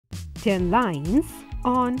10 lines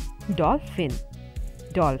on dolphin.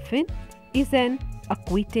 Dolphin is an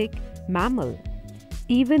aquatic mammal.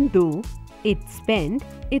 Even though it spends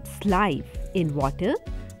its life in water,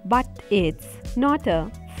 but it's not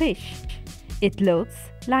a fish. It looks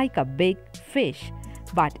like a big fish,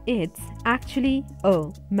 but it's actually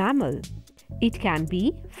a mammal. It can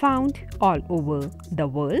be found all over the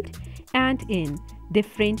world and in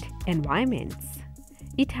different environments.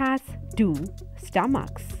 It has 2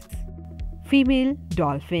 stomachs. Female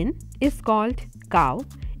dolphin is called cow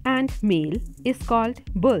and male is called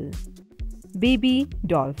bull. Baby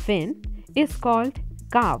dolphin is called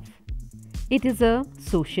calf. It is a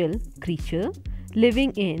social creature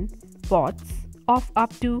living in pods of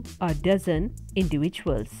up to a dozen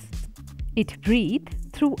individuals. It breathes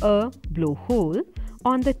through a blowhole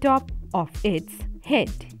on the top of its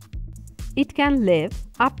head. It can live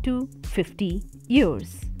up to 50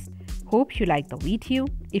 years. Hope you like the video.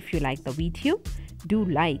 If you like the video, do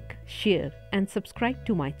like, share and subscribe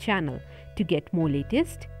to my channel to get more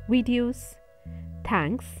latest videos.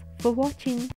 Thanks for watching.